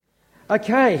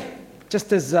Okay,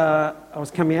 just as I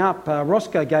was coming up,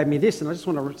 Roscoe gave me this, and I just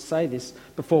want to say this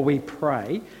before we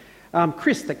pray.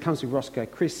 Chris, that comes with Roscoe,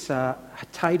 Chris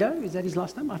Tato, is that his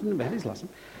last name? I don't know about his last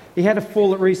name. He had a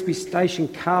fall at Revesby Station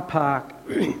car park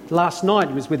last night.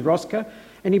 He was with Roscoe,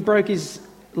 and he broke his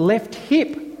left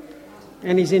hip,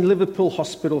 and he's in Liverpool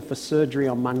Hospital for surgery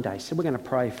on Monday. So we're going to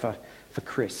pray for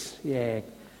Chris, yeah,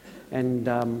 and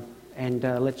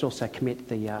let's also commit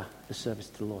the service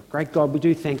to the Lord. Great God, we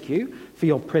do thank you for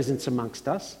your presence amongst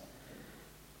us.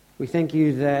 We thank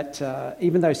you that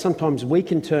even though sometimes we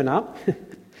can turn up,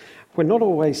 we're not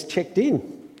always checked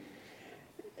in.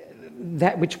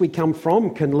 That which we come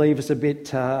from can leave us a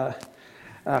bit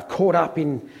caught up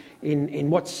in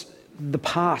what's the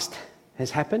past has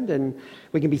happened, and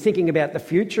we can be thinking about the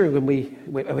future when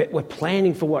we're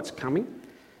planning for what's coming.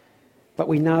 But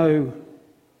we know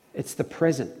it's the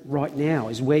present, right now,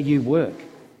 is where you work.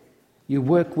 You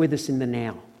work with us in the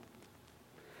now.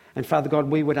 And Father God,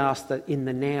 we would ask that in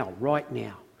the now, right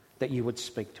now, that you would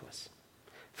speak to us.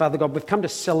 Father God, we've come to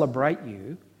celebrate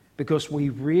you because we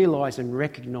realise and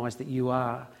recognise that you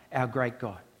are our great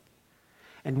God.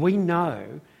 And we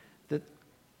know that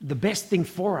the best thing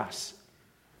for us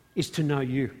is to know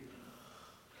you.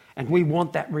 And we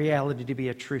want that reality to be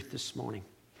a truth this morning.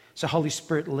 So Holy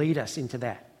Spirit, lead us into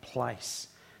that place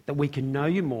that we can know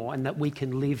you more and that we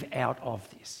can live out of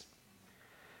this.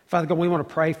 Father God, we want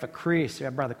to pray for Chris,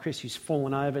 our brother Chris, who's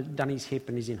fallen over, done his hip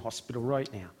and is in hospital right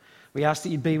now. We ask that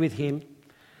you be with him.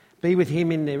 Be with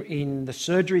him in the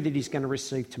surgery that he's going to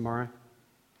receive tomorrow.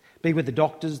 Be with the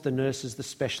doctors, the nurses, the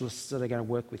specialists that are going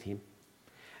to work with him.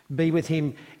 Be with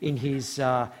him in his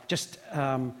the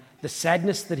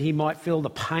sadness that he might feel, the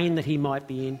pain that he might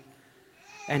be in,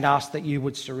 and ask that you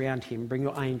would surround him, bring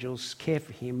your angels, care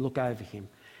for him, look over him,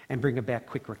 and bring about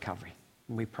quick recovery.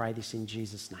 And we pray this in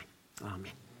Jesus' name.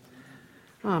 Amen.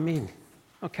 Amen.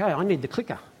 Okay, I need the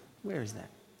clicker. Where is that?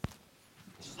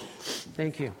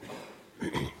 Thank you.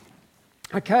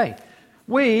 Okay,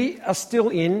 we are still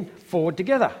in Forward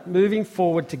Together, moving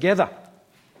forward together.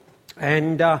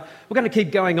 And we're going to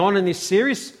keep going on in this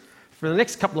series for the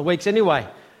next couple of weeks anyway.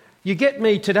 You get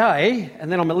me today,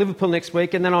 and then I'm at Liverpool next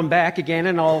week, and then I'm back again,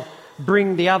 and I'll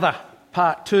bring the other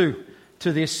part two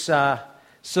to this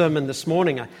sermon this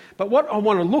morning. But what I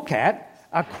want to look at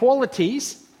are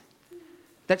qualities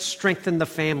that strengthen the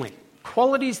family.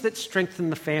 Qualities that strengthen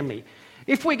the family.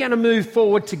 If we're going to move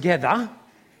forward together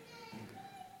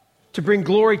to bring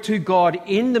glory to God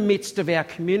in the midst of our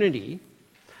community,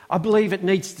 I believe it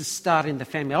needs to start in the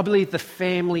family. I believe the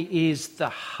family is the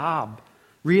hub,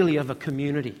 really, of a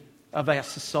community, of our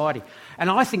society. And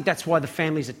I think that's why the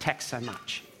family's attacked so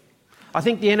much. I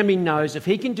think the enemy knows if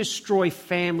he can destroy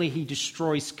family, he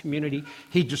destroys community,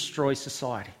 he destroys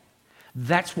society.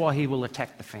 That's why he will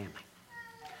attack the family.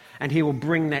 And he will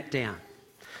bring that down.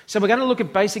 So we're going to look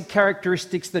at basic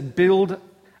characteristics that build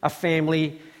a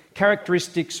family,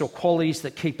 characteristics or qualities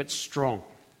that keep it strong.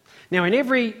 Now, in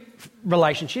every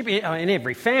relationship, in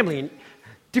every family,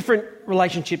 different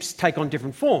relationships take on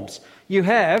different forms. You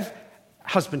have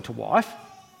husband to wife,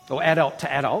 or adult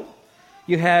to adult.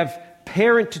 You have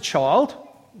parent to child,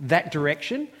 that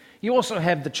direction. You also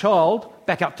have the child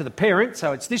back up to the parent,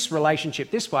 so it's this relationship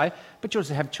this way, but you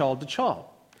also have child to child.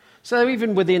 So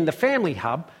even within the family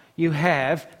hub, you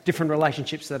have different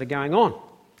relationships that are going on.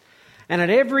 And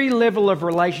at every level of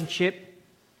relationship,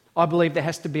 I believe there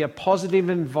has to be a positive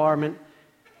environment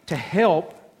to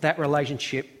help that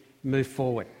relationship move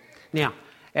forward. Now,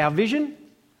 our vision,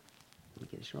 let me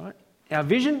get this right. Our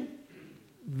vision,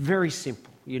 very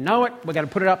simple. You know it. We're going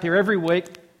to put it up here every week,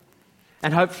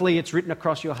 and hopefully it's written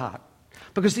across your heart,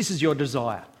 because this is your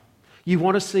desire. You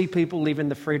want to see people live in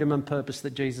the freedom and purpose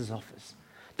that Jesus offers.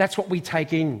 That's what we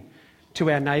take in to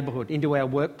our neighbourhood, into our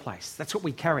workplace. That's what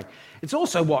we carry. It's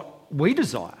also what we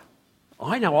desire.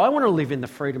 I know I want to live in the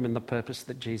freedom and the purpose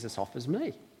that Jesus offers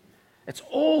me. It's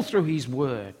all through his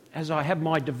word. As I have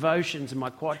my devotions and my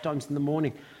quiet times in the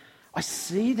morning, I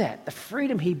see that, the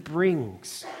freedom he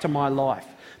brings to my life,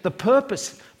 the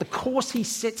purpose, the course he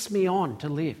sets me on to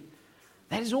live.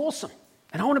 That is awesome.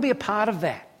 And I want to be a part of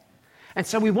that. And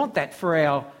so we want that for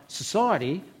our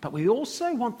society, but we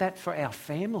also want that for our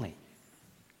family.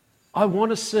 I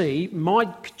want to see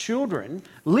my children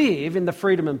live in the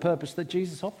freedom and purpose that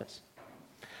Jesus offers.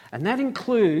 And that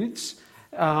includes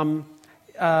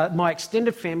my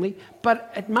extended family,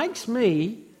 but it makes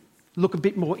me look a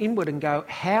bit more inward and go,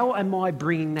 how am I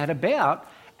bringing that about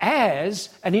as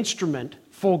an instrument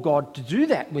for God to do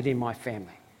that within my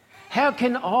family? How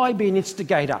can I be an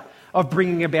instigator of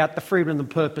bringing about the freedom and the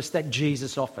purpose that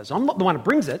Jesus offers? I'm not the one who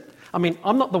brings it. I mean,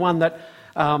 I'm not the one that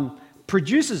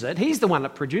produces it. He's the one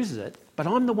that produces it, but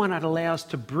I'm the one that allows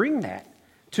to bring that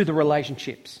to the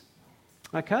relationships.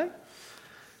 Okay?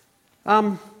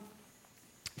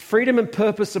 Freedom and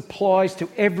purpose applies to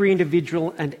every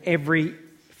individual and every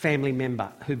family member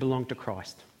who belong to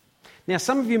Christ. Now,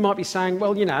 some of you might be saying,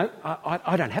 well,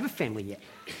 I don't have a family yet.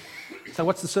 So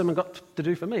what's the sermon got to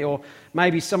do for me? Or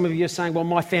maybe some of you are saying, well,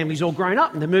 my family's all grown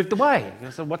up and they've moved away.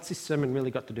 So what's this sermon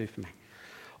really got to do for me?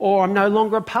 Or I'm no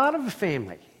longer a part of a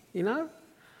family,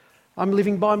 I'm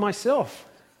living by myself.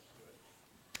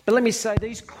 But let me say,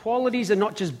 these qualities are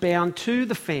not just bound to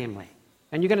the family.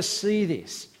 And you're going to see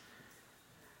this.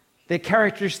 They're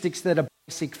characteristics that are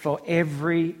basic for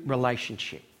every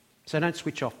relationship. So don't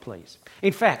switch off, please.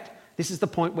 In fact, this is the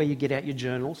point where you get out your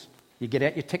journals, you get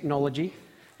out your technology,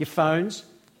 your phones,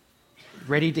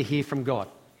 ready to hear from God,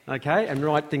 okay, and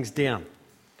write things down.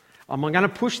 I'm going to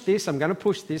push this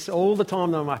all the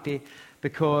time that I'm up here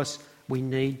because we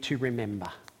need to remember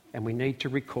and we need to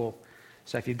recall.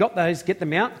 So if you've got those, get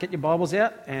them out, get your Bibles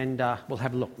out, and we'll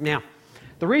have a look. Now,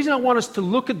 the reason I want us to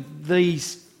look at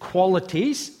these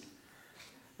qualities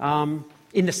in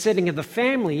the setting of the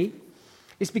family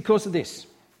is because of this.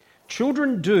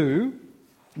 Children do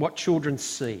what children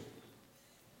see.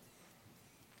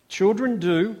 Children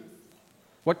do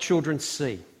what children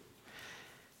see.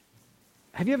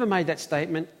 Have you ever made that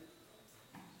statement?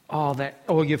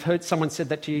 Or you've heard someone said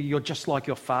that to you, you're just like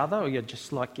your father or you're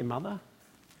just like your mother?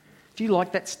 Do you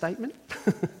like that statement?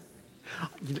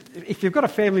 If you've got a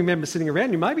family member sitting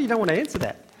around you, maybe you don't want to answer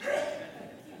that.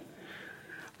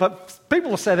 But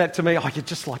people will say that to me, you're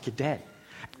just like your dad.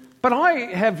 But I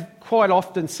have quite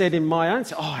often said in my own,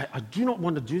 I do not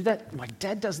want to do that. My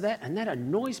dad does that and that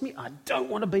annoys me. I don't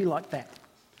want to be like that.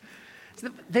 So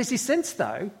there's this sense,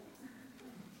 though,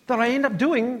 that I end up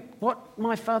doing what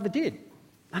my father did.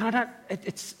 And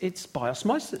it's by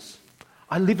osmosis.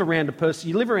 You live around a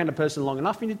person long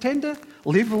enough and you tend to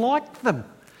live like them.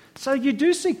 So you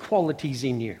do see qualities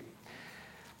in you.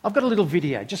 I've got a little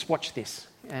video, just watch this.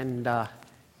 And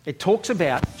it talks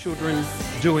about children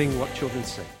doing what children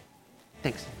see.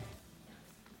 Thanks.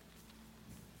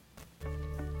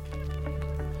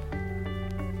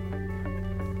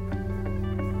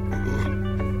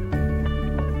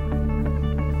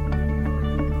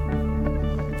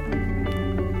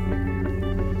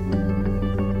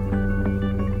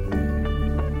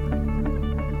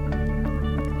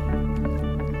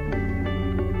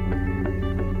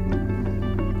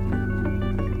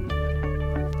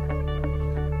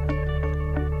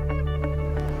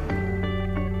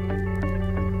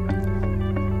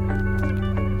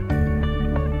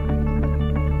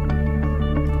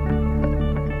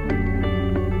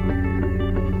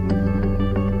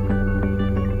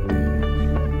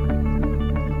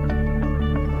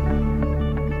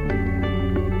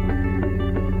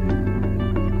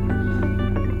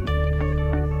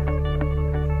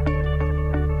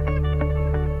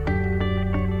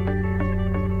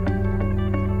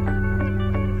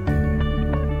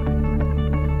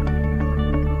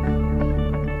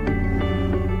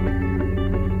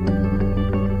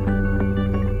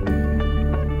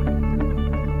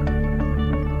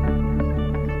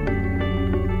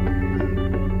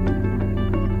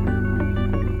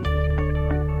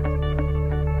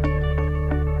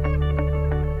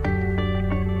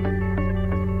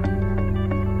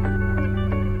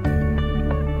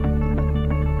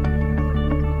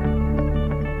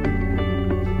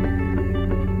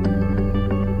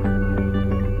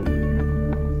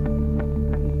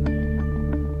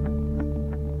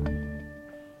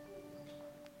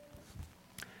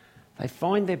 They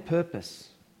find their purpose.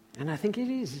 And I think it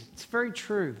is. It's very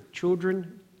true.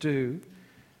 Children do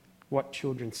what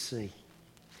children see.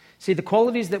 See, the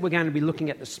qualities that we're going to be looking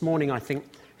at this morning, I think,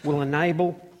 will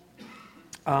enable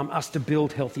us to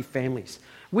build healthy families,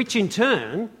 which in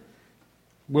turn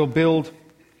will build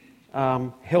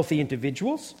healthy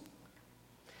individuals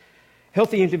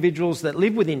that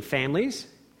live within families,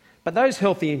 but those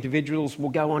healthy individuals will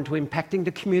go on to impacting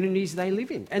the communities they live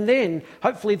in, and then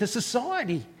hopefully the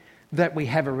society that we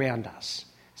have around us.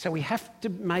 So we have to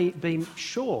be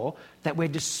sure that we're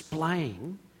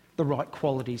displaying the right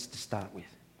qualities to start with.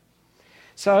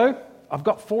 So I've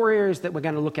got 4 areas that we're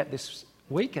going to look at this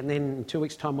week, and then in 2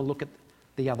 weeks' time we'll look at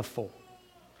the other 4.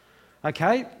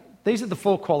 Okay, these are the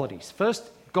 4 qualities. First,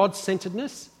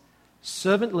 God-centeredness,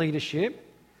 servant leadership,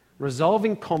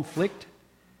 resolving conflict,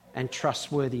 and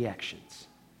trustworthy actions.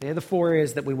 They're the 4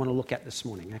 areas that we want to look at this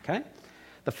morning, okay?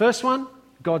 The first one,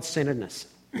 God-centeredness.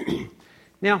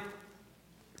 Now,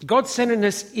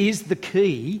 God-centeredness is the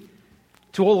key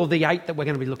to all of the 8 that we're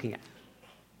going to be looking at.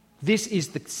 This is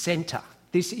the centre.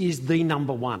 This is the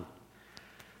number one.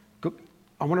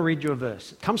 I want to read you a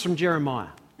verse. It comes from Jeremiah,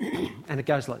 and it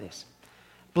goes like this.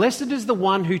 Blessed is the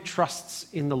one who trusts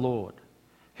in the Lord,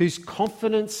 whose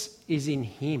confidence is in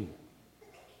him.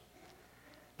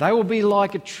 They will be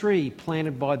like a tree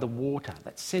planted by the water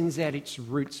that sends out its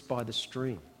roots by the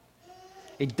stream.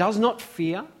 It does not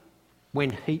fear when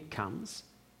heat comes.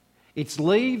 Its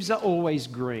leaves are always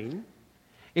green.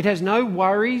 It has no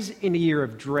worries in a year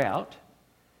of drought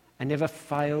and never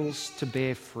fails to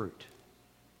bear fruit.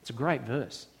 It's a great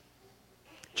verse.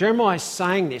 Jeremiah is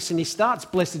saying this, and he starts,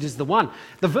 blessed is the one.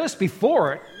 The verse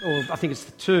before it, or I think it's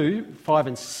the 2, 5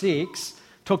 and 6,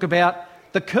 talk about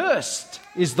the cursed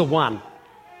is the one.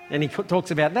 And he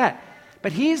talks about that.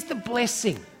 But here's the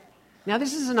blessing. Now,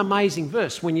 this is an amazing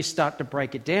verse when you start to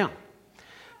break it down.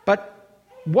 But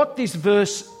what this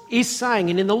verse is saying,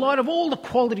 and in the light of all the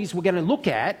qualities we're going to look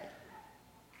at,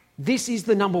 this is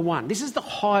the number one. This is the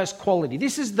highest quality.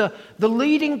 This is the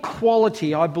leading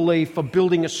quality, I believe, for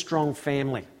building a strong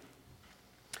family.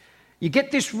 You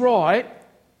get this right,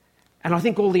 and I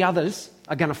think all the others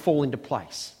are going to fall into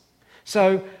place.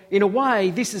 So, in a way,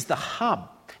 this is the hub.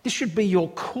 This should be your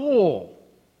core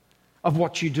of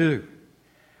what you do,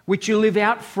 which you live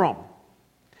out from,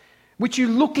 which you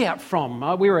look out from.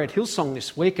 We were at Hillsong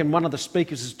this week, and one of the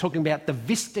speakers was talking about the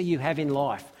vista you have in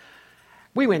life.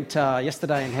 We went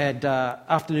yesterday and had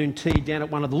afternoon tea down at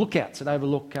one of the lookouts that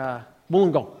overlook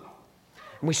Wollongong.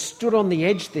 And we stood on the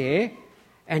edge there,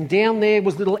 and down there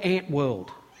was little ant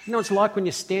world. You know what it's like when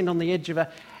you stand on the edge of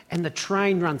and the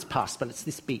train runs past, but it's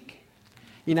this big.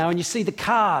 You know, and you see the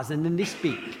cars and then this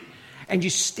big. And you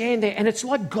stand there, and it's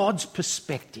like God's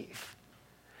perspective.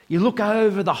 You look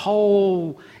over the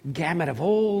whole gamut of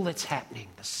all that's happening.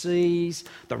 The seas,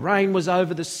 the rain was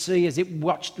over the sea as we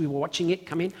were watching it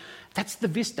come in. That's the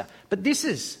vista. But this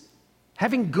is,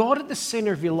 having God at the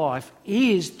centre of your life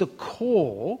is the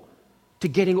core to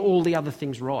getting all the other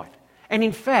things right. And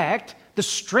in fact, the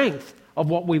strength of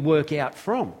what we work out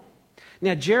from.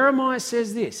 Now, Jeremiah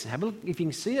says this. Have a look if you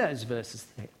can see those verses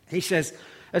there. He says,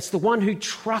 it's the one who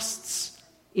trusts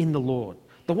in the Lord.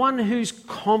 The one whose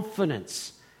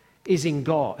confidence is in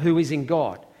God, who is in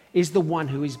God, is the one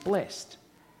who is blessed.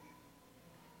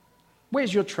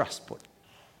 Where's your trust put?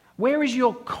 Where is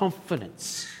your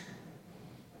confidence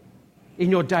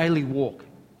in your daily walk?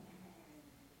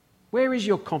 Where is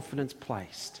your confidence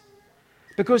placed?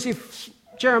 Because if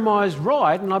Jeremiah is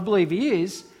right, and I believe he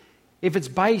is, if it's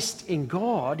based in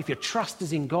God, if your trust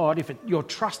is in God, if your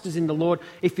trust is in the Lord,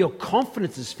 if your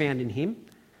confidence is found in him,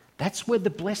 that's where the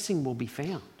blessing will be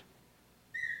found.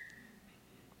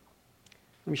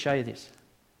 Let me show you this.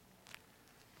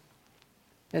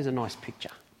 There's a nice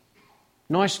picture.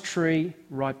 Nice tree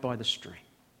right by the stream.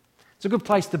 It's a good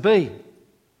place to be.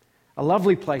 A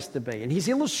lovely place to be. And his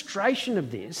illustration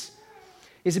of this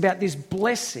is about this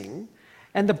blessing.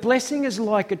 And the blessing is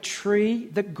like a tree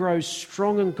that grows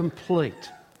strong and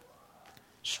complete.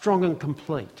 Strong and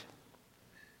complete.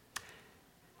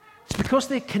 It's because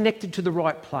they're connected to the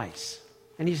right place.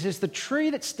 And he says the tree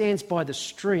that stands by the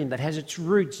stream, that has its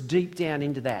roots deep down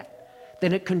into that,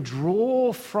 then it can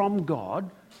draw from God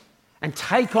and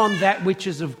take on that which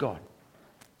is of God.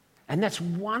 And that's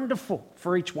wonderful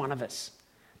for each one of us.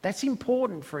 That's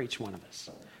important for each one of us,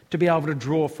 to be able to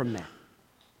draw from that.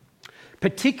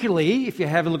 Particularly, if you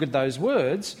have a look at those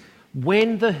words,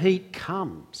 when the heat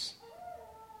comes.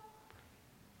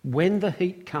 When the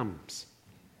heat comes.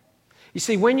 You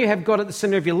see, when you have God at the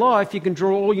centre of your life, you can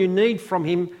draw all you need from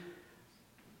him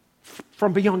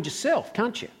from beyond yourself,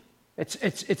 can't you?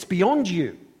 It's beyond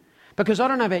you. Because I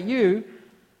don't know about you,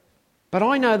 but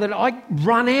I know that I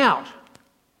run out.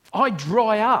 I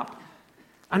dry up.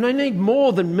 And I need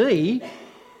more than me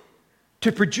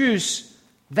to produce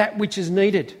that which is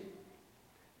needed.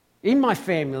 In my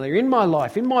family, in my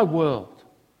life, in my world,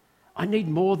 I need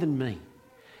more than me.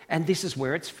 And this is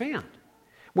where it's found.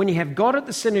 When you have God at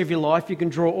the centre of your life, you can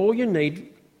draw all you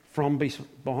need from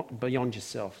beyond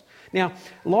yourself. Now,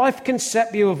 life can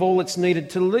sap you of all it's needed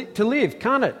to live,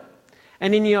 can't it?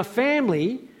 And in your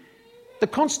family, the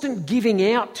constant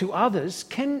giving out to others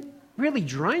can really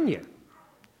drain you.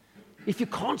 If you're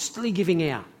constantly giving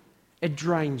out, it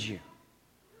drains you.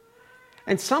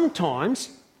 And sometimes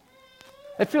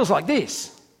it feels like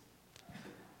this.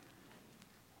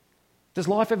 Does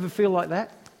life ever feel like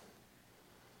that?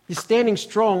 You're standing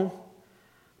strong,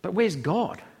 but where's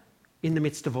God in the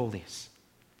midst of all this?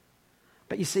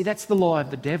 But you see, that's the lie of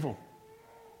the devil.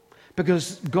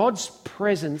 Because God's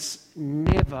presence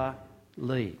never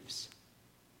leaves.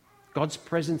 God's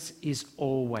presence is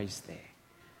always there.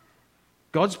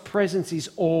 God's presence is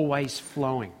always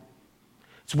flowing.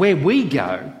 It's where we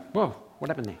go. Whoa, what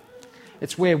happened there?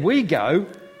 It's where we go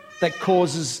that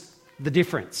causes the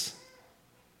difference.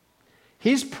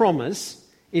 His promise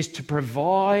is to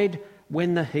provide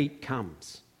when the heat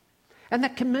comes. And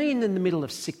that can mean in the middle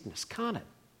of sickness, can't it?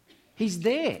 He's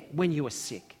there when you are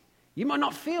sick. You might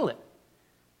not feel it,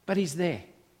 but He's there.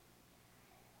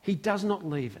 He does not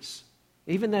leave us,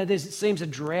 even though it seems a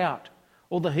drought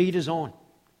or the heat is on.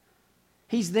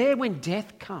 He's there when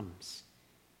death comes.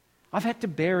 I've had to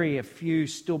bury a few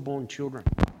stillborn children.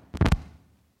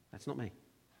 That's not me.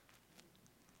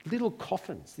 Little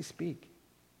coffins this big.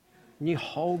 And you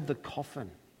hold the coffin.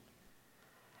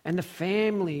 And the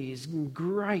family is in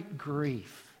great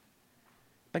grief.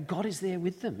 But God is there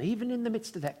with them, even in the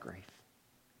midst of that grief.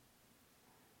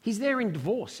 He's there in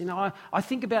divorce. You know, I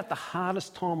think about the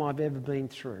hardest time I've ever been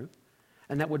through,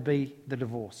 and that would be the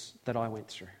divorce that I went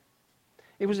through.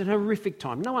 It was a horrific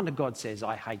time. No wonder God says,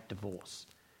 I hate divorce.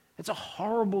 It's a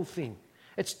horrible thing.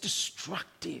 It's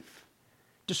destructive.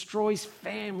 Destroys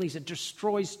families. It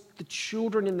destroys the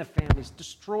children in the families.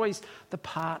 Destroys the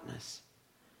partners.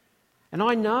 And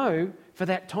I know for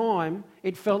that time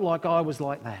it felt like I was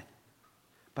like that.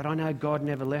 But I know God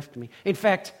never left me. In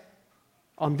fact,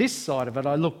 on this side of it,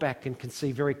 I look back and can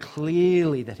see very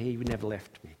clearly that He never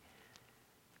left me.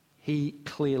 He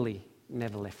clearly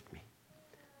never left me.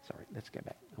 Sorry, let's go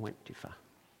back. I went too far.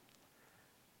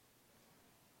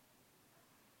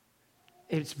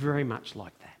 It's very much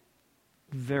like that.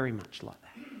 Very much like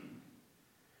that.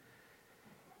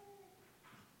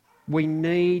 We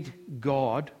need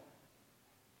God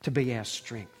to be our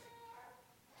strength.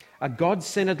 A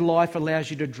God-centered life allows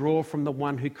you to draw from the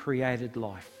one who created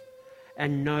life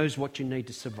and knows what you need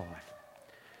to survive.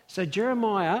 So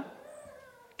Jeremiah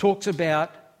talks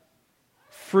about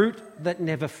fruit that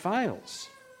never fails.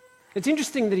 It's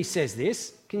interesting that he says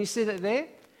this. Can you see that there?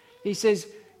 He says,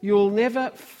 you'll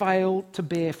never fail to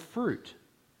bear fruit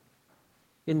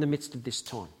in the midst of this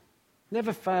time.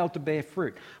 Never fail to bear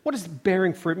fruit. What does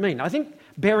bearing fruit mean? I think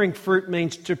bearing fruit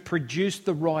means to produce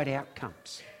the right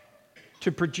outcomes.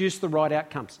 To produce the right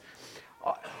outcomes.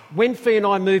 When Fee and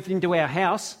I moved into our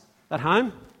house at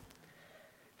home,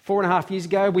 4.5 years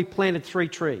ago, we planted 3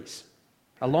 trees.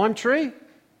 A lime tree,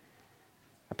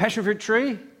 a passion fruit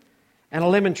tree, and a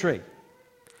lemon tree.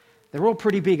 They're all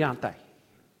pretty big, aren't they?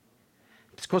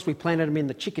 It's because we planted them in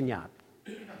the chicken yard.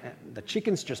 The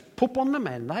chickens just poop on them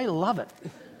and they love it.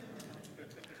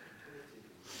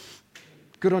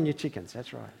 Good on your chickens,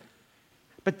 that's right.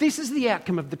 But this is the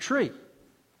outcome of the tree.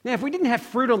 Now, if we didn't have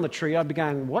fruit on the tree, I'd be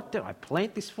going, what did I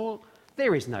plant this for?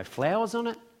 There is no flowers on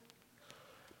it.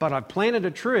 But I planted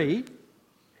a tree.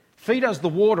 Fee does the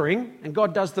watering and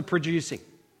God does the producing.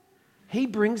 He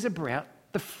brings about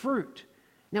the fruit.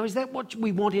 Now, is that what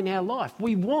we want in our life?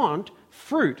 We want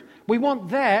fruit. We want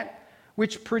that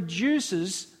which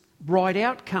produces right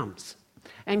outcomes.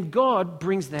 And God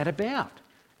brings that about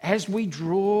as we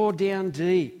draw down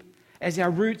deep, as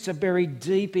our roots are buried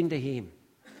deep into Him.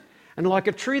 And like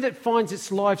a tree that finds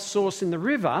its life source in the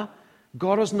river,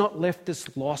 God has not left us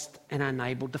lost and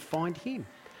unable to find Him.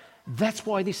 That's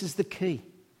why this is the key.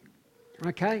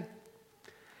 Okay?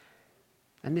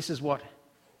 And this is what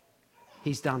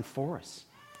He's done for us.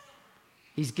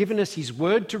 He's given us His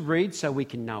word to read so we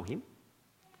can know Him.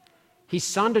 His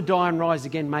Son to die and rise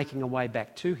again, making a way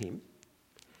back to Him.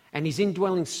 And His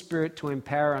indwelling Spirit to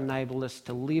empower and enable us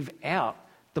to live out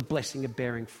the blessing of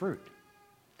bearing fruit.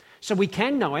 So we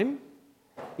can know Him.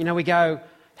 You know, we go,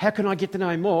 how can I get to know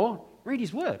Him more? Read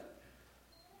His word.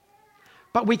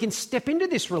 But we can step into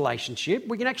this relationship.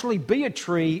 We can actually be a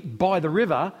tree by the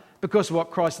river because of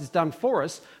what Christ has done for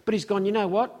us. But He's gone, you know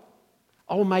what?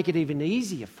 I'll make it even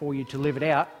easier for you to live it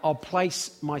out. I'll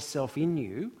place myself in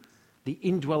you, the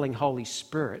indwelling Holy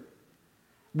Spirit,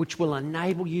 which will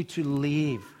enable you to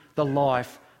live the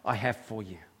life I have for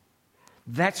you.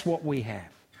 That's what we have.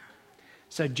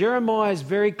 So Jeremiah is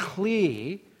very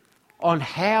clear on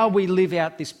how we live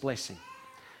out this blessing.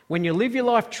 When you live your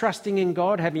life trusting in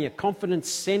God, having your confidence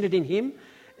centered in Him,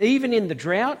 even in the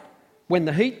drought, when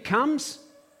the heat comes,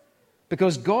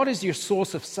 because God is your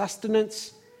source of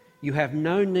sustenance, you have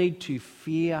no need to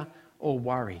fear or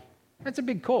worry. That's a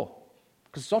big call,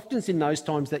 because often it's in those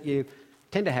times that you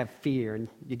tend to have fear and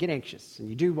you get anxious and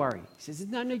you do worry. He says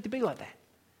there's no need to be like that.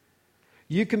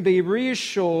 You can be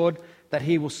reassured that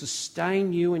He will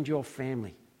sustain you and your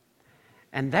family.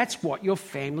 And that's what your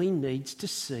family needs to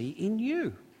see in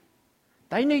you.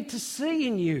 They need to see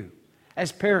in you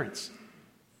as parents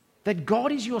that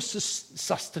God is your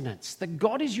sustenance, that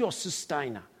God is your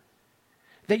sustainer,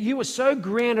 that you are so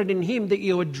grounded in Him that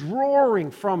you are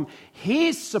drawing from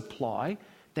His supply,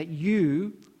 that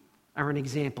you are an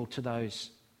example to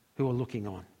those who are looking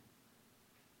on.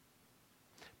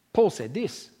 Paul said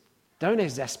this Don't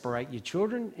exasperate your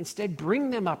children. Instead,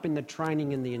 bring them up in the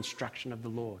training and the instruction of the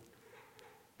Lord.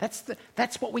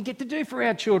 That's what we get to do for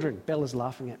our children. Bella's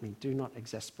laughing at me. Do not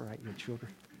exasperate your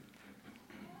children.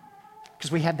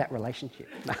 Because we have that relationship.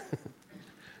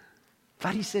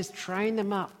 But he says, train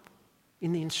them up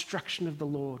in the instruction of the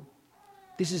Lord.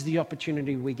 This is the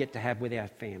opportunity we get to have with our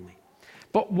family.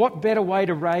 But what better way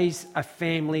to raise a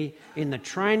family in the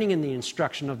training and the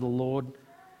instruction of the Lord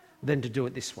than to do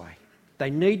it this way? They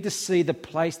need to see the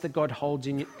place that God holds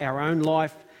in our own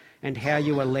life and how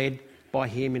you are led by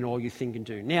him in all you think and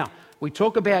do. Now, we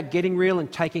talk about getting real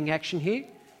and taking action here.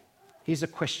 Here's a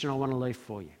question I want to leave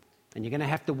for you, and you're going to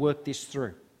have to work this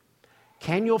through.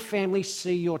 Can your family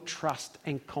see your trust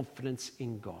and confidence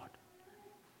in God?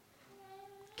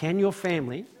 Can your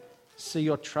family see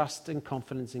your trust and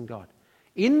confidence in God?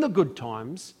 In the good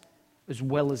times as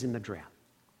well as in the drought.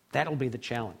 That'll be the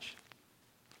challenge.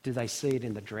 Do they see it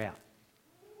in the drought?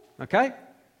 Okay?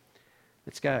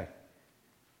 Let's go.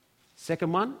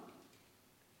 Second one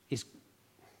is,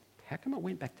 how come it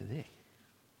went back to there?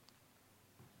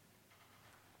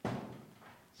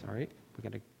 Sorry, we're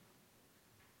going to...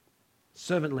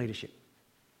 Servant leadership.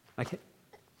 Okay?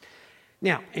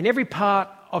 Now, in every part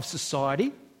of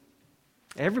society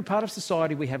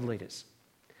we have leaders.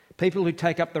 People who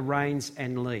take up the reins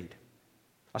and lead.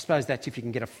 I suppose that's if you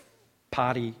can get a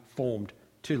party formed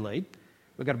to lead.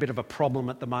 We've got a bit of a problem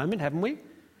at the moment, haven't we?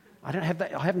 I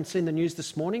haven't seen the news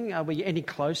this morning. Are we any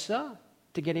closer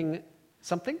to getting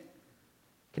something?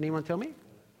 Can anyone tell me?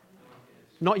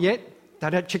 Not yet.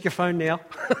 Don't check your phone now.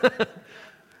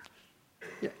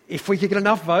 If we can get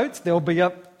enough votes, there'll be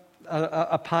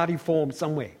a party formed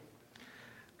somewhere.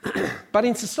 But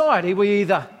in society, we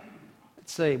either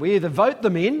vote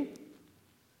them in,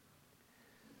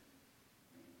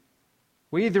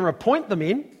 we either appoint them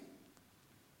in,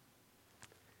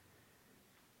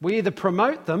 we either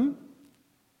promote them,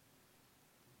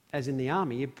 as in the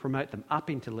army, you promote them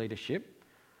up into leadership,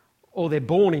 or they're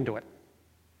born into it.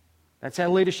 That's how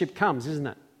leadership comes, isn't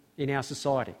it, in our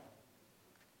society?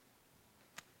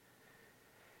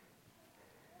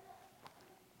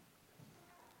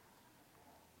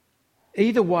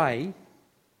 Either way,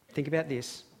 think about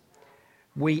this,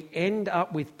 we end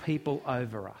up with people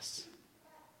over us.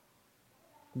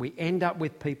 We end up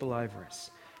with people over us,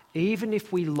 even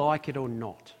if we like it or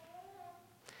not.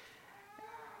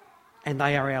 And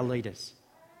they are our leaders.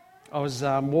 I was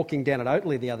walking down at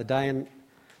Oatley the other day, and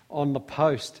on the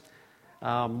post,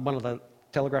 one of the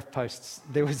Telegraph posts,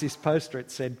 there was this poster.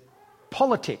 It said,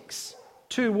 politics,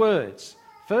 2 words.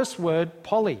 First word,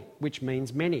 poly, which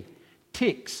means many.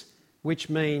 Ticks, which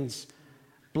means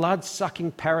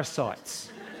blood-sucking parasites.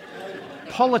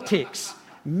 Politics,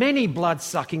 many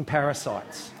blood-sucking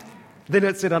parasites. Then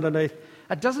it said underneath,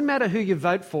 it doesn't matter who you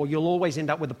vote for, you'll always end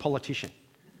up with a politician.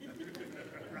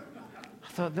 I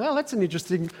thought, well, that's an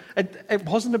interesting... It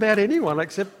wasn't about anyone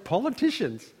except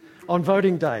politicians on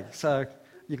voting day, so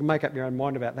you can make up your own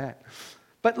mind about that.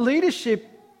 But leadership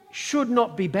should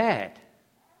not be bad.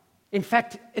 In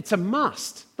fact, it's a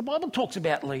must. The Bible talks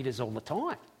about leaders all the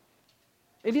time.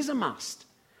 It is a must.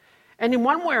 And in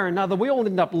one way or another, we all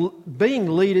end up being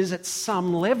leaders at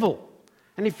some level.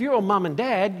 And if you're a mum and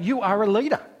dad, you are a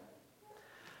leader.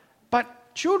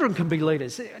 But children can be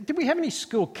leaders. Did we have any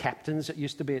school captains that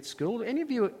used to be at school? Any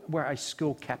of you were a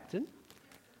school captain?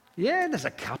 Yeah, there's a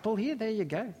couple here. There you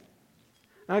go.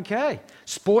 Okay.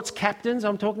 Sports captains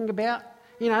I'm talking about.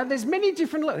 You know, there's many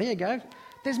different... There you go.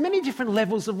 There's many different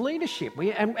levels of leadership.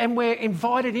 And we're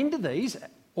invited into these,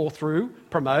 or through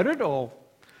promoted, or...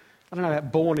 I don't know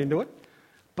about born into it,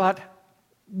 but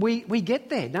we get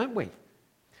there, don't we?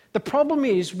 The problem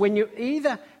is when you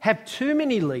either have too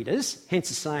many leaders, hence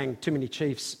the saying too many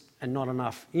chiefs and not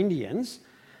enough Indians,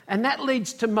 and that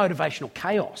leads to motivational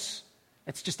chaos.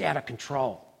 It's just out of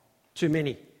control, too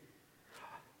many.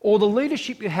 Or the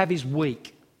leadership you have is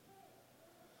weak.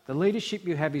 The leadership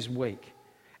you have is weak,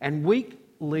 and weak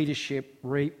leadership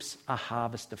reaps a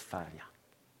harvest of failure.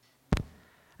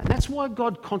 And that's why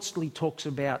God constantly talks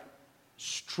about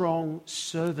strong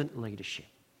servant leadership,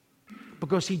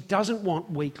 because he doesn't want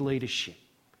weak leadership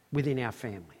within our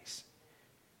families.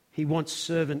 He wants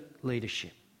servant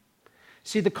leadership.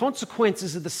 See, the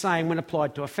consequences are the same when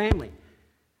applied to a family.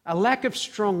 A lack of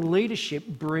strong leadership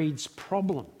breeds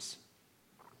problems.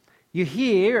 You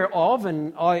hear of,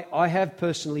 and I have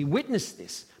personally witnessed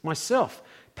this myself,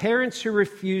 parents who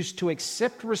refuse to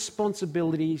accept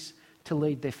responsibilities to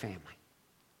lead their family.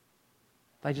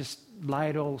 They just lay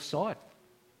it all aside,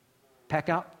 pack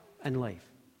up and leave.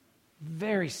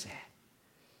 Very sad.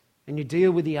 And you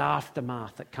deal with the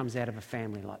aftermath that comes out of a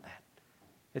family like that.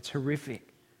 It's horrific.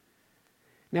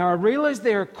 Now, I realise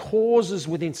there are causes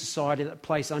within society that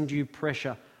place undue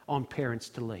pressure on parents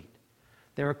to lead.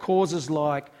 There are causes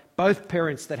like both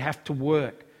parents that have to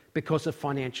work because of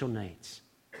financial needs.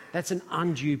 That's an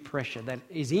undue pressure that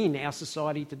is in our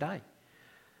society today.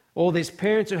 Or there's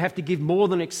parents who have to give more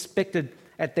than expected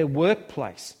at their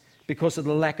workplace because of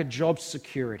the lack of job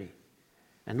security.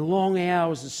 And long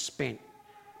hours are spent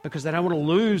because they don't want to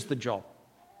lose the job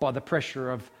by the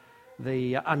pressure of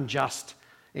the unjust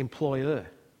employer.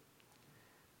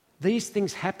 These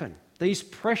things happen. These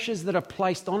pressures that are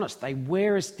placed on us, they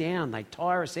wear us down, they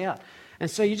tire us out.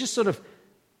 And so you just sort of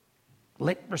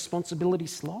let responsibility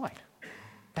slide.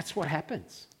 That's what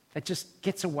happens. It just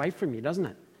gets away from you, doesn't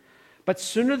it? But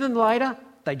sooner than later,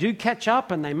 they do catch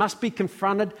up and they must be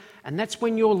confronted, and that's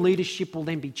when your leadership will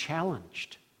then be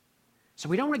challenged. So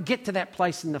we don't want to get to that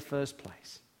place in the first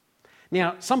place.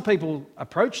 Now, some people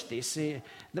approach this, the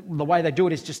way they do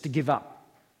it is just to give up.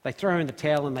 They throw in the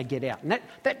towel and they get out. And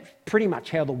that's pretty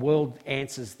much how the world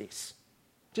answers this.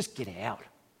 Just get out.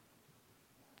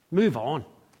 Move on.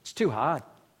 It's too hard.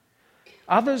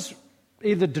 Others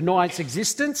either deny its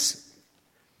existence,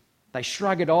 they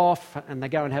shrug it off and they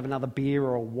go and have another beer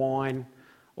or wine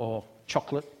or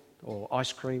chocolate or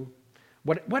ice cream,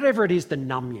 whatever it is to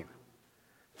numb you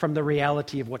from the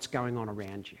reality of what's going on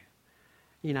around you.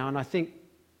 You know, and I think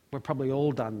we've probably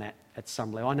all done that at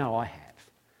some level. I know I have.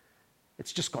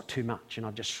 It's just got too much and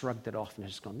I've just shrugged it off and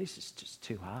just gone, this is just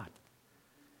too hard.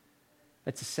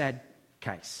 It's a sad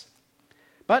case.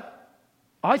 But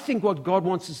I think what God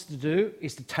wants us to do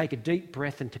is to take a deep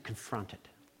breath and to confront it.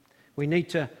 We need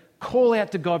to call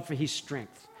out to God for his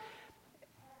strength.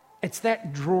 It's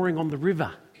that drawing on the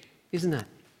river, isn't it?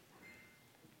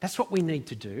 That's what we need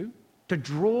to do, to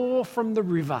draw from the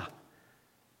river.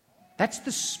 That's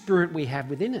the spirit we have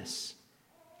within us.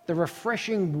 The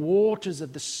refreshing waters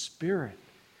of the Spirit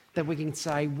that we can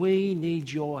say, we need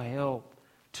your help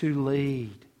to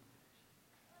lead.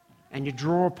 And you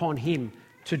draw upon him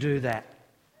to do that.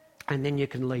 And then you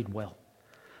can lead well.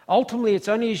 Ultimately, it's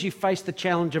only as you face the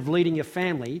challenge of leading your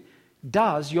family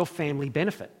does your family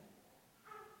benefit.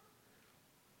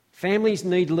 Families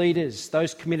need leaders,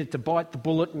 those committed to bite the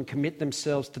bullet and commit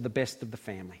themselves to the best of the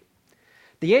family.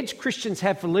 The edge Christians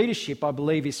have for leadership, I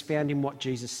believe, is found in what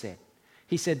Jesus said.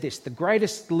 He said this, the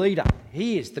greatest leader,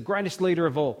 he is the greatest leader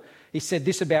of all. He said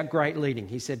this about great leading.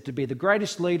 He said, to be the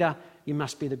greatest leader, you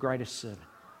must be the greatest servant.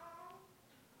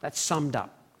 That's summed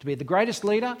up. To be the greatest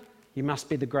leader, you must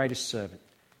be the greatest servant.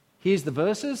 Here's the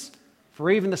verses. For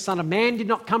even the Son of Man did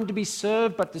not come to be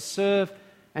served, but to serve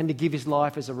and to give his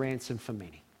life as a ransom for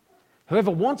many.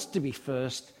 Whoever wants to be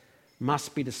first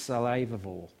must be the slave of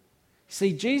all.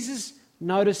 See, Jesus,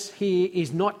 notice here,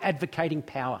 is not advocating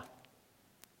power.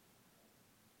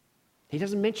 He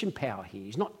doesn't mention power here.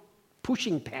 He's not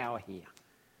pushing power here.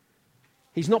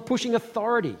 He's not pushing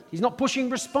authority. He's not pushing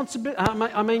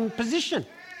position.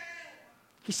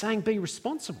 He's saying be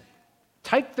responsible.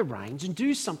 Take the reins and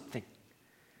do something.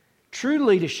 True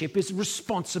leadership is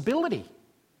responsibility.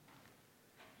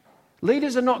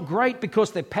 Leaders are not great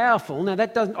because they're powerful. Now,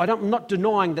 I'm not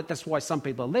denying that that's why some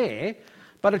people are there,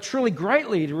 but a truly great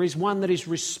leader is one that is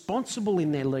responsible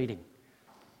in their leading.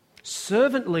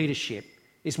 Servant leadership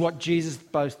is what Jesus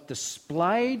both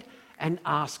displayed and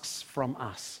asks from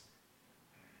us.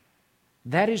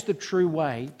 That is the true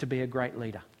way to be a great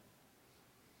leader.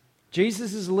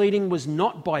 Jesus' leading was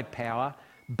not by power,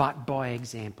 but by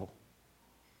example.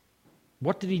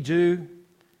 What did he do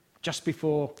just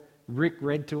before Rick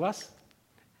read to us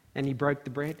and he broke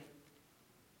the bread?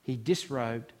 He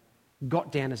disrobed,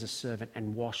 got down as a servant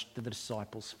and washed the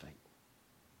disciples' feet.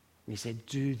 And he said,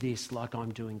 do this like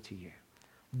I'm doing to you.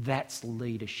 That's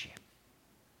leadership.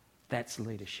 That's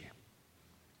leadership.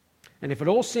 And if it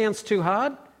all sounds too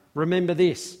hard, remember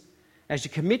this. As you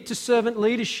commit to servant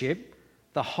leadership,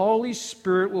 the Holy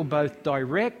Spirit will both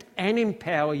direct and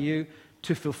empower you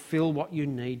to fulfill what you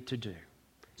need to do.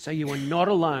 So you are not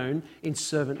alone in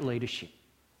servant leadership.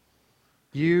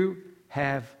 You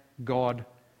have God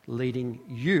leading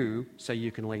you so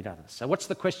you can lead others. So what's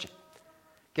the question?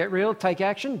 Get real, take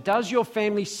action. Does your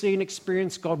family see and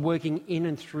experience God working in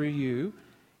and through you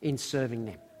in serving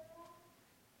them?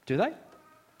 Do they?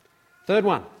 Third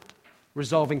one,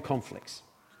 resolving conflicts.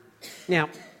 Now,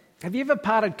 have you ever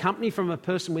parted company from a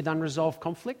person with unresolved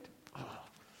conflict?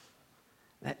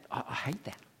 I hate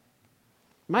that.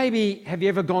 Maybe have you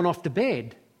ever gone off to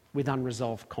bed with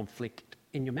unresolved conflict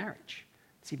in your marriage?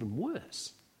 It's even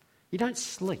worse. You don't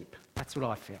sleep. That's what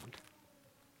I found.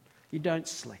 You don't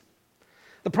sleep.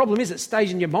 The problem is it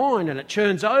stays in your mind and it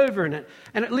churns over and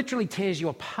it literally tears you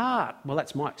apart. Well,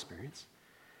 that's my experience.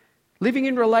 Living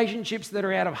in relationships that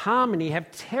are out of harmony have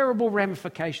terrible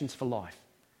ramifications for life,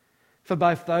 for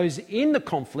both those in the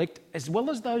conflict as well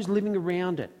as those living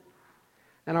around it.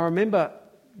 And I remember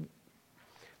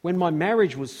when my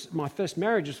first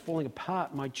marriage was falling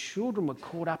apart, my children were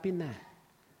caught up in that.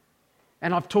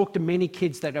 And I've talked to many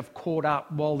kids that have caught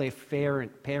up while their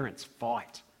parents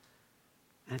fight.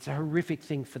 And it's a horrific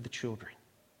thing for the children.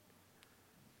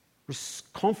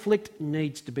 Conflict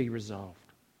needs to be resolved.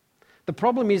 The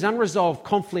problem is unresolved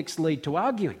conflicts lead to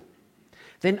arguing.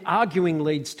 Then arguing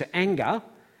leads to anger,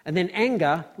 and then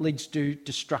anger leads to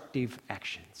destructive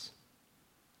actions.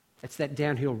 It's that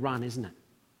downhill run, isn't it?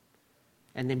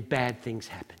 And then bad things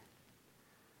happen.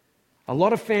 A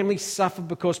lot of families suffer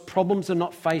because problems are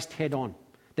not faced head on.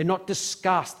 They're not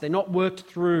discussed. They're not worked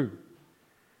through.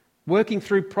 Working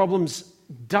through problems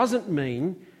doesn't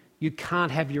mean you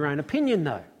can't have your own opinion,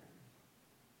 though.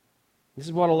 This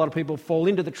is what a lot of people fall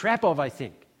into the trap of, I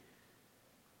think.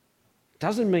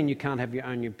 Doesn't mean you can't have your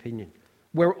own opinion.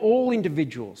 We're all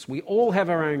individuals. We all have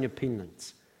our own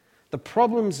opinions. The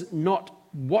problem's not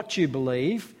what you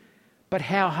believe, but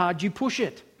how hard you push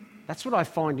it. That's what I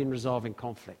find in resolving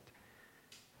conflict.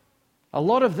 A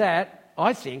lot of that,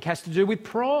 I think, has to do with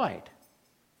pride.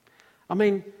 I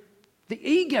mean, the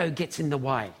ego gets in the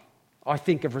way, I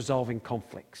think, of resolving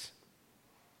conflicts.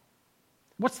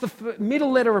 What's the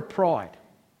middle letter of pride?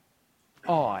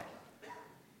 I.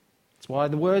 That's why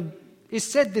the word is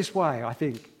said this way, I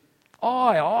think.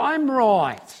 I'm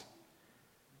right.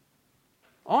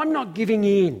 I'm not giving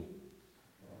in.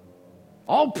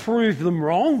 I'll prove them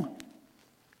wrong.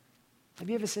 Have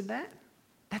you ever said that?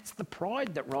 That's the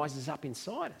pride that rises up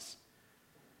inside us.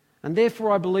 And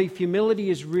therefore I believe humility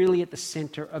is really at the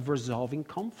centre of resolving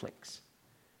conflicts.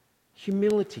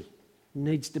 Humility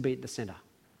needs to be at the centre,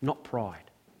 not pride.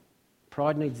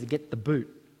 Pride needs to get the boot,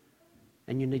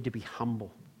 and you need to be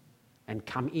humble and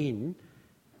come in,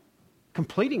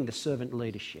 completing the servant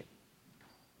leadership,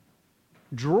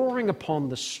 drawing upon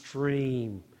the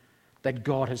stream that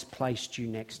God has placed you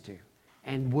next to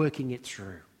and working it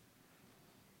through.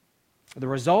 The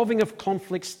resolving of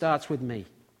conflict starts with me.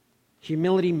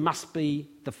 Humility must be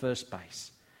the first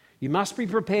base. You must be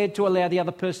prepared to allow the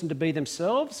other person to be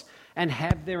themselves and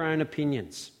have their own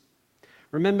opinions.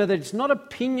 Remember that it's not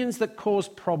opinions that cause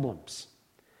problems,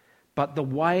 but the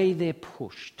way they're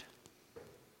pushed.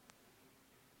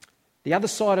 The other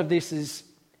side of this is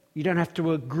you don't have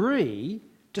to agree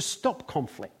to stop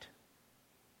conflict.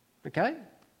 Okay?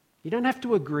 You don't have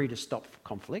to agree to stop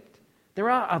conflict. There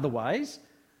are other ways.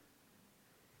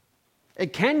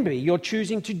 It can be you're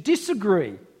choosing to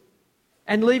disagree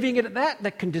and leaving it at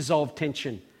that can dissolve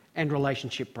tension and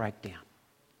relationship breakdown.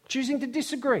 Choosing to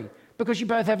disagree because you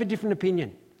both have a different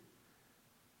opinion.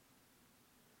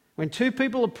 When two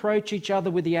people approach each other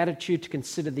with the attitude to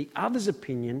consider the other's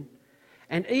opinion,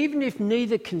 and even if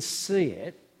neither can see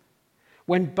it,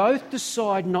 when both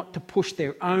decide not to push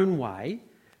their own way,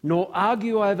 nor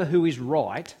argue over who is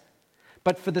right,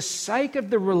 but for the sake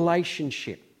of the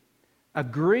relationship,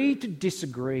 agree to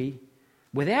disagree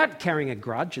without carrying a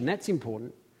grudge, and that's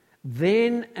important,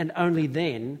 then and only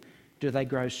then do they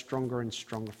grow stronger and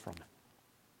stronger from it.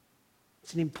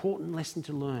 It's an important lesson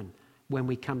to learn when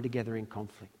we come together in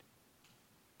conflict.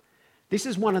 This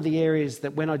is one of the areas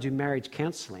that when I do marriage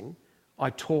counselling, I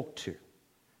talk to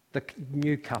the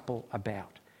new couple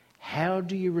about. How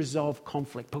do you resolve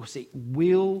conflict? Because it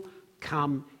will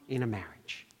come in a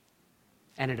marriage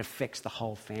and it affects the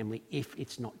whole family if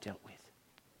it's not dealt with.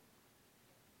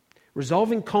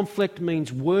 Resolving conflict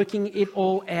means working it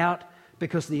all out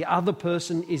because the other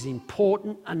person is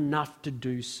important enough to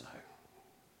do so.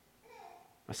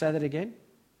 I say that again.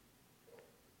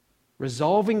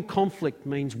 Resolving conflict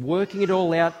means working it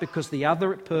all out because the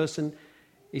other person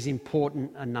is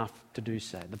important enough to do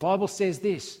so. The Bible says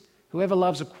this: whoever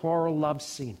loves a quarrel loves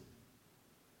sin.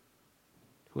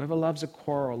 Whoever loves a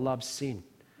quarrel loves sin.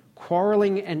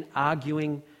 Quarrelling and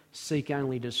arguing seek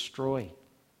only to destroy.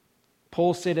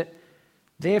 Paul said it,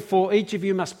 therefore each of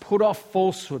you must put off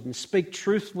falsehood and speak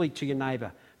truthfully to your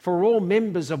neighbour, for we're all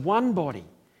members of one body.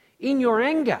 In your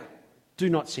anger, do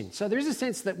not sin. So there is a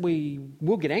sense that we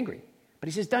will get angry, but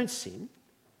he says don't sin.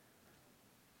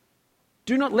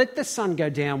 Do not let the sun go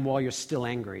down while you're still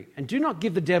angry, and do not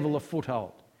give the devil a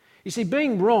foothold. You see,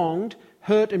 being wronged,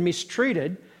 hurt and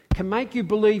mistreated can make you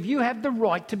believe you have the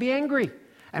right to be angry.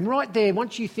 And right there,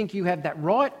 once you think you have that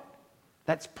right,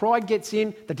 that's pride gets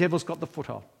in, the devil's got the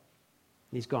foothold.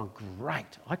 And he's gone,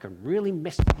 great, I can really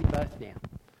mess with you both now.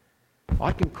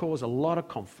 I can cause a lot of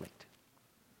conflict.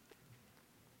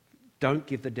 Don't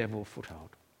give the devil a foothold.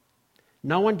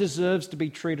 No one deserves to be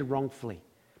treated wrongfully,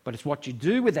 but it's what you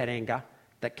do with that anger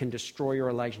that can destroy your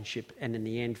relationship and in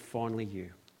the end, finally you.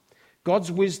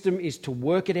 God's wisdom is to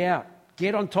work it out.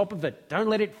 Get on top of it. Don't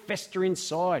let it fester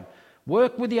inside.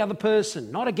 Work with the other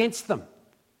person, not against them.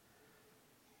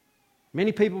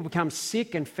 Many people become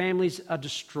sick and families are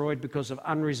destroyed because of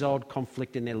unresolved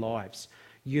conflict in their lives.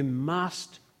 You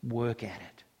must work at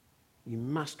it. You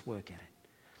must work at it.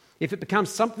 If it becomes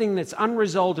something that's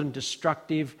unresolved and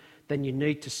destructive, then you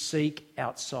need to seek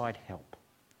outside help.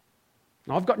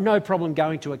 Now, I've got no problem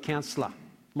going to a counsellor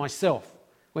myself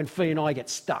when Fee and I get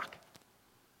stuck.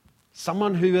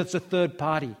 Someone who is a third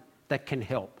party that can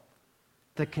help,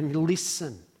 that can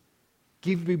listen,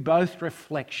 give you both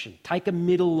reflection, take a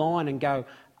middle line and go,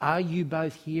 are you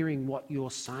both hearing what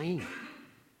you're saying?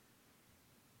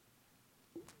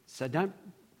 So don't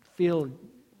feel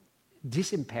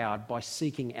disempowered by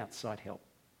seeking outside help,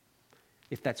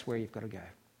 if that's where you've got to go.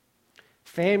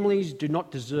 Families do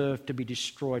not deserve to be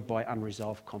destroyed by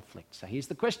unresolved conflict. So here's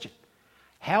the question.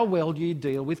 How well do you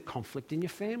deal with conflict in your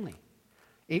family?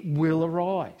 It will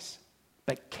arise,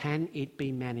 but can it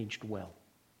be managed well?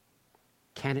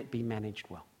 Can it be managed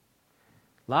well?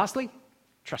 Lastly,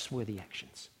 trustworthy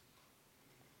actions.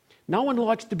 No one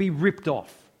likes to be ripped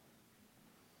off.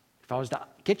 If I was to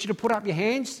get you to put up your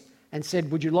hands and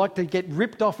said, would you like to get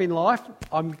ripped off in life?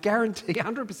 I'm guaranteeing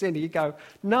 100% of you go,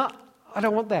 no, I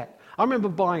don't want that. I remember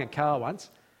buying a car once.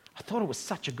 I thought it was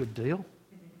such a good deal.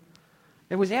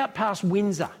 It was out past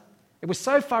Windsor. It was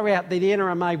so far out that the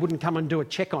NRMA wouldn't come and do a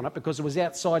check on it because it was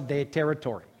outside their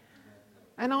territory.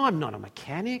 And I'm not a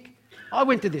mechanic. I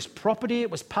went to this property.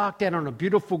 It was parked out on a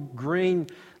beautiful green,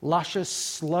 luscious,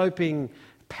 sloping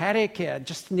paddock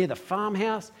just near the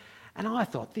farmhouse. And I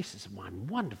thought, this is one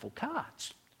wonderful car.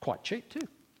 It's quite cheap too.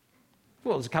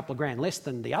 Well, it was a couple of grand less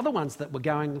than the other ones that were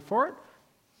going for it.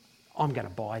 I'm going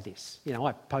to buy this. You know,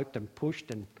 I poked and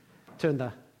pushed and turned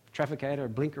the trafficator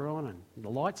and blinker on and the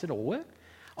lights, it all worked.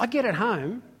 I get it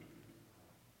home.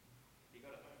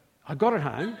 I got it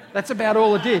home. That's about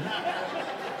all it did.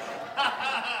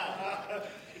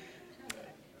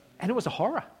 And it was a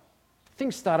horror.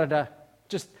 Things started to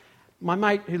just... My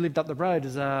mate who lived up the road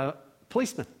is a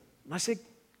policeman. And I said...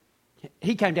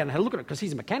 He came down and had a look at it because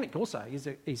he's a mechanic also.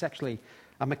 He's actually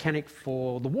a mechanic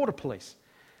for the water police.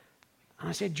 And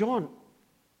I said, John,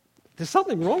 there's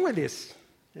something wrong with this.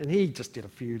 And he just did a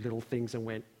few little things and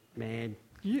went, man,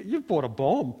 you've bought a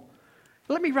bomb.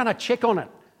 Let me run a check on it.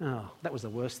 Oh, that was the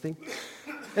worst thing.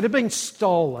 It had been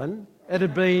stolen. It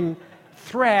had been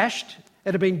thrashed.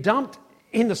 It had been dumped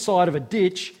in the side of a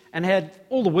ditch and had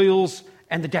all the wheels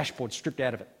and the dashboard stripped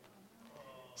out of it.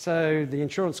 So the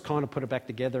insurance kind of put it back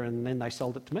together and then they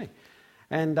sold it to me.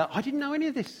 And I didn't know any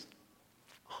of this.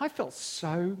 I felt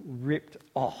so ripped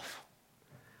off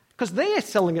because they're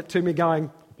selling it to me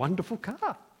going, wonderful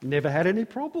car, never had any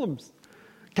problems,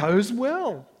 goes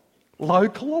well, low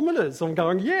kilometres. I'm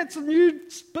going, yeah, it's a new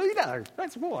Speedo,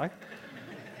 that's why.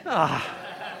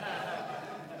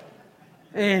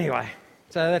 Anyway,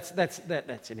 so that's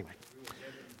anyway.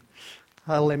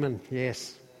 A lemon,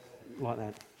 yes, like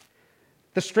that.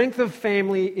 The strength of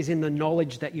family is in the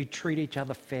knowledge that you treat each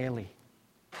other fairly.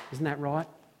 Isn't that right?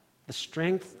 The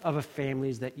strength of a family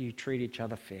is that you treat each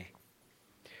other fair.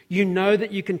 You know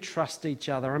that you can trust each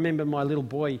other. I remember my little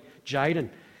boy, Jaden,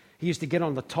 he used to get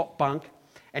on the top bunk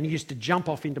and he used to jump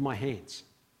off into my hands.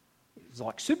 It was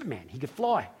like Superman, he could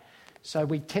fly. So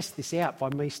we'd test this out by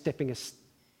me stepping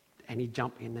and he'd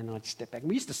jump in and I'd step back. And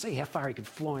we used to see how far he could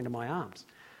fly into my arms.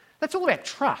 That's all about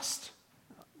trust.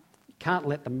 Can't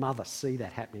let the mother see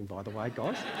that happening, by the way,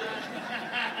 guys.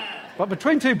 But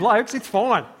between two blokes, it's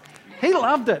fine. He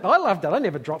loved it. I loved it. I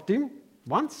never dropped him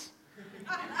once.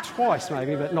 Twice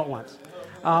maybe, but not once.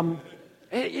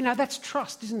 That's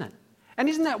trust, isn't it? And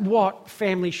isn't that what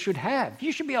families should have?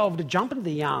 You should be able to jump into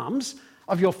the arms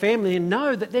of your family and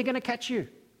know that they're going to catch you.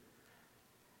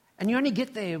 And you only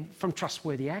get there from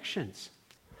trustworthy actions.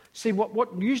 See, what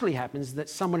usually happens is that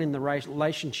someone in the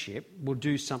relationship will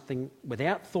do something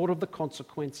without thought of the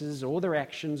consequences or their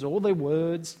actions or their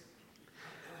words,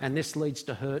 and this leads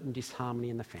to hurt and disharmony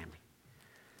in the family.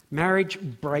 Marriage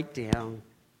break down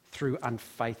through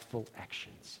unfaithful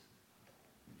actions.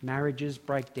 Marriages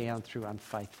break down through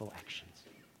unfaithful actions.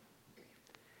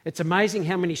 It's amazing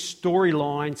how many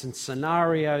storylines and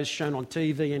scenarios shown on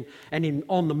TV and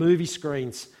on the movie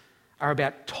screens are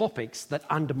about topics that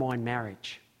undermine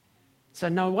marriage. So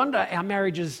no wonder our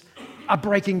marriages are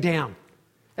breaking down.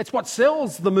 It's what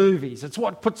sells the movies. It's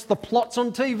what puts the plots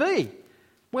on TV.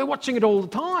 We're watching it all the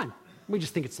time. We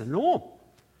just think it's the norm.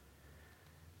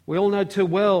 We all know too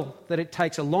well that it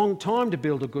takes a long time to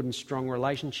build a good and strong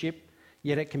relationship,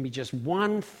 yet it can be just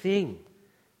one thing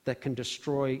that can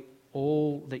destroy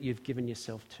all that you've given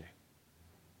yourself to.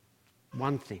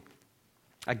 One thing.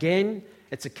 Again,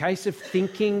 it's a case of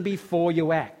thinking before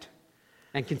you act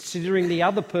and considering the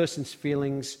other person's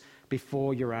feelings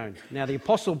before your own. Now, the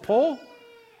Apostle Paul,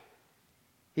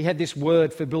 he had this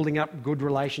word for building up good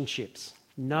relationships.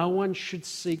 No one should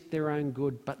seek their own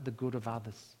good, but the good of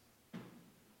others.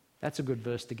 That's a good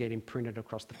verse to get imprinted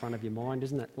across the front of your mind,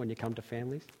 isn't it, when you come to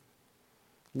families?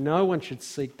 No one should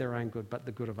seek their own good, but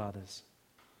the good of others.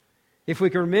 If we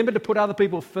can remember to put other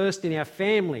people first in our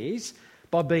families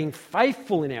by being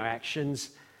faithful in our actions,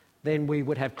 then we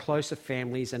would have closer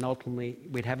families and ultimately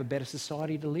we'd have a better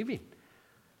society to live in.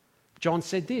 John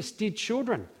said this, "Dear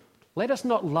children, let us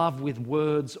not love with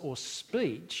words or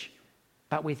speech,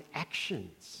 but with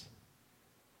actions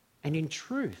and in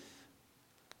truth."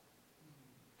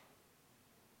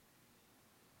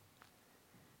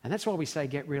 And that's why we say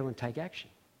get real and take action.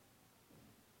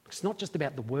 It's not just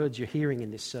about the words you're hearing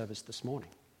in this service this morning.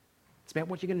 It's about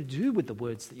what you're going to do with the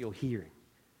words that you're hearing.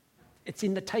 It's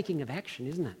in the taking of action,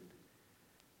 isn't it?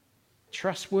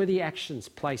 Trustworthy actions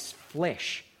place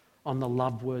flesh on the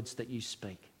love words that you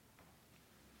speak.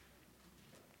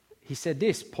 He said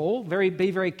this, Paul,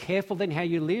 be very careful then how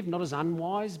you live, not as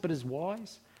unwise, but as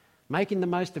wise, making the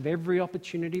most of every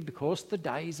opportunity because the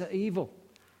days are evil.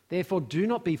 Therefore, do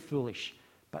not be foolish,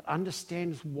 but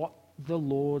understand what the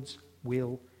Lord's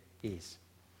will is.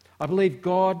 I believe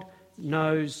God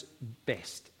knows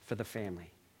best for the family,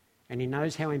 and he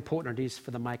knows how important it is for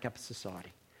the make-up of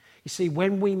society. You see,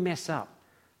 when we mess up,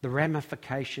 the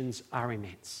ramifications are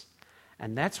immense.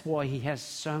 And that's why he has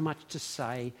so much to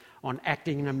say on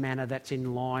acting in a manner that's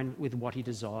in line with what he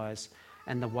desires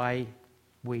and the way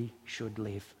we should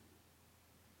live.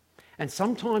 And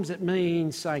sometimes it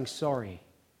means saying sorry.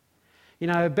 You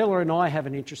know, Bella and I have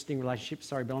an interesting relationship.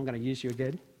 Sorry, Bella, I'm going to use you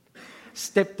again.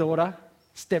 Stepdaughter,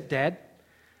 stepdad.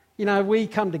 You know, we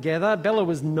come together. Bella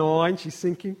was 9. She's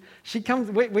thinking.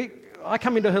 I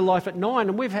come into her life at 9,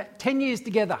 and we've had 10 years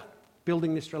together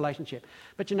building this relationship.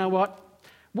 But you know what?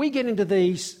 We get into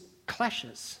these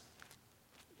clashes.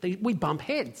 We bump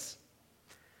heads.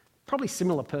 Probably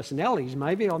similar personalities,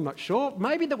 maybe, I'm not sure.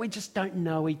 Maybe that we just don't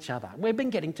know each other. We've been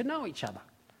getting to know each other.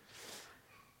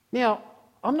 Now,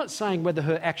 I'm not saying whether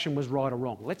her action was right or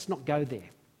wrong. Let's not go there.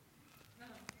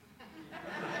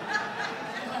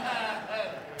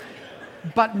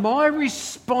 But my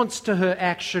response to her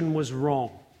action was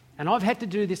wrong. And I've had to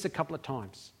do this a couple of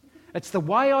times. It's the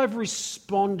way I've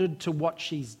responded to what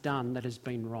she's done that has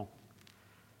been wrong.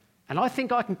 And I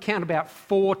think I can count about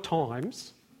 4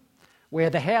 times where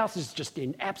the house is just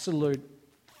in absolute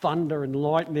thunder and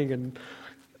lightning and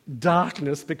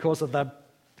darkness because of the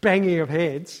banging of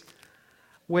heads,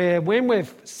 where when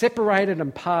we've separated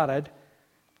and parted,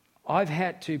 I've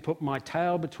had to put my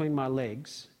tail between my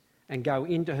legs and go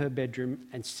into her bedroom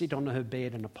and sit on her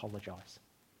bed and apologise.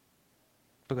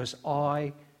 Because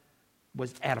I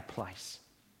was out of place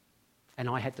and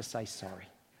I had to say sorry.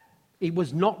 It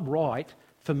was not right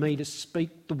for me to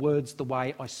speak the words the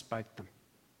way I spoke them.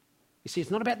 You see,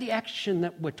 it's not about the action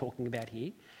that we're talking about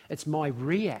here. It's my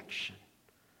reaction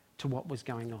to what was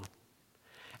going on.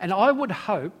 And I would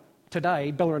hope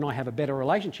today Bella and I have a better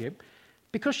relationship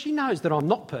because she knows that I'm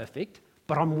not perfect,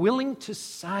 but I'm willing to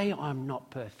say I'm not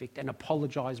perfect and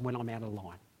apologise when I'm out of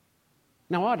line.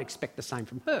 Now, I'd expect the same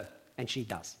from her, and she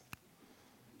does.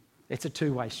 It's a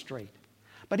two-way street.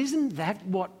 But isn't that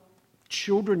what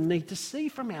children need to see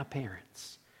from our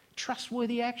parents?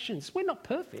 Trustworthy actions. We're not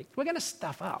perfect. We're going to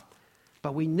stuff up.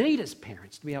 But we need as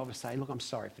parents to be able to say, look, I'm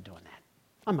sorry for doing that.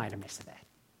 I made a mess of that.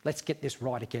 Let's get this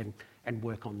right again and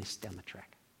work on this down the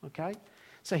track. Okay?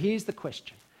 So here's the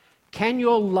question. Can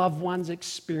your loved ones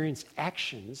experience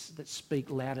actions that speak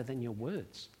louder than your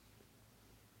words?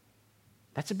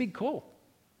 That's a big call.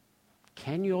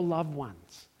 Can your loved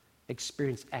ones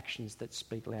experience actions that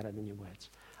speak louder than your words?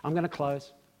 I'm going to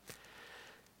close.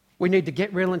 We need to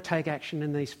get real and take action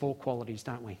in these 4 qualities,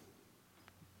 don't we?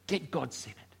 Get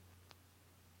God-centered.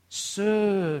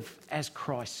 Serve as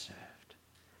Christ served.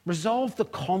 Resolve the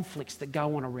conflicts that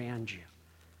go on around you.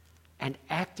 And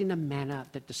act in a manner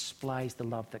that displays the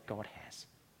love that God has.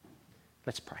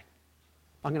 Let's pray.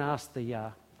 I'm going to ask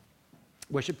the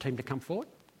worship team to come forward.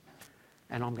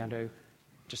 And I'm going to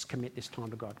just commit this time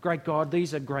to God. Great God,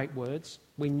 these are great words.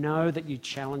 We know that you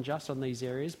challenge us on these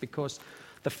areas because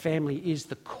the family is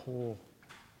the core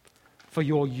for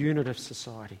your unit of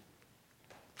society.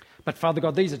 But Father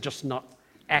God, these are just not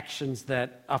actions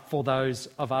that are for those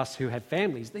of us who have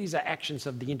families. These are actions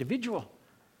of the individual.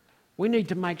 We need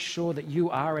to make sure that you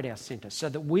are at our centre so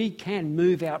that we can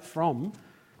move out from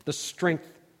the strength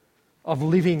of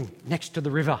living next to the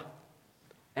river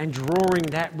and drawing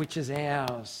that which is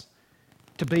ours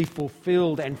to be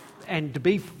fulfilled and to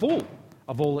be full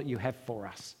of all that you have for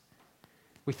us.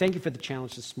 We thank you for the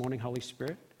challenge this morning, Holy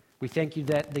Spirit. We thank you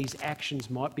that these actions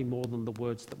might be more than the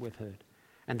words that we've heard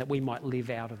and that we might live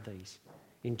out of these.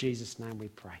 In Jesus' name we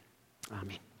pray.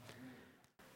 Amen.